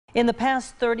In the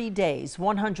past 30 days,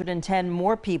 110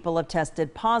 more people have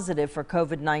tested positive for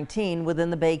COVID-19 within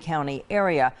the Bay County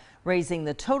area, raising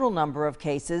the total number of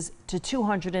cases to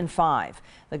 205.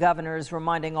 The governor is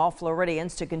reminding all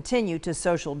Floridians to continue to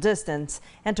social distance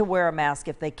and to wear a mask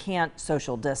if they can't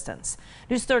social distance.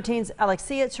 News 13's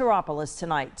Alexia Tsaropoulos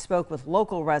tonight spoke with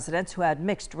local residents who had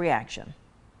mixed reaction.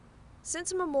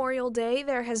 Since Memorial Day,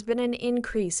 there has been an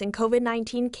increase in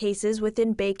COVID-19 cases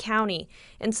within Bay County,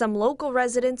 and some local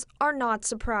residents are not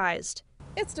surprised.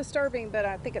 It's disturbing, but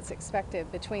I think it's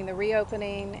expected between the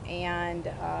reopening and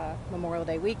Memorial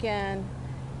Day weekend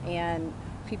and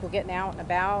people getting out and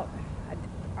about.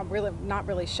 I'm really not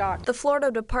really shocked. The Florida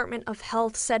Department of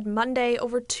Health said Monday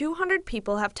over 200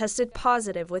 people have tested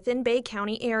positive within Bay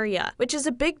County area, which is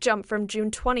a big jump from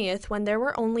June 20th when there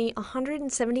were only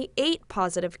 178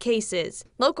 positive cases.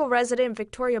 Local resident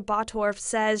Victoria Botorf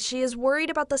says she is worried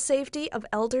about the safety of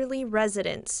elderly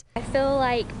residents. I feel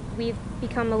like we've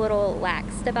become a little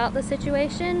laxed about the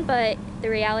situation, but the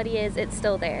reality is it's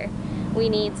still there. We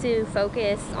need to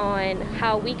focus on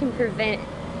how we can prevent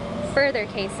further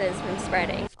cases from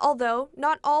spreading. Although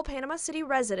not all Panama City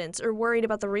residents are worried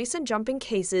about the recent jump in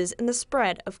cases and the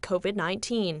spread of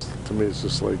COVID-19. To me, it's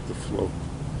just like the flu.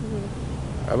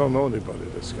 I don't know anybody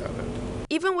that's got it.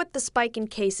 Even with the spike in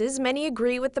cases, many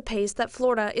agree with the pace that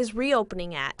Florida is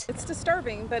reopening at. It's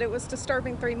disturbing, but it was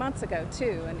disturbing 3 months ago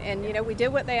too. And you know, we did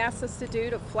what they asked us to do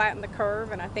to flatten the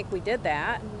curve, and I think we did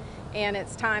that. And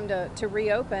it's time to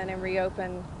reopen and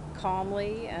reopen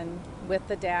calmly and with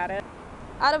the data.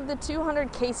 Out of the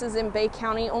 200 cases in Bay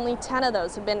County, only 10 of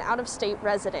those have been out-of-state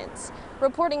residents.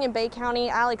 Reporting in Bay County,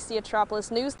 Alexia Tsaropoulos,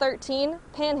 News 13,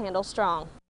 Panhandle Strong.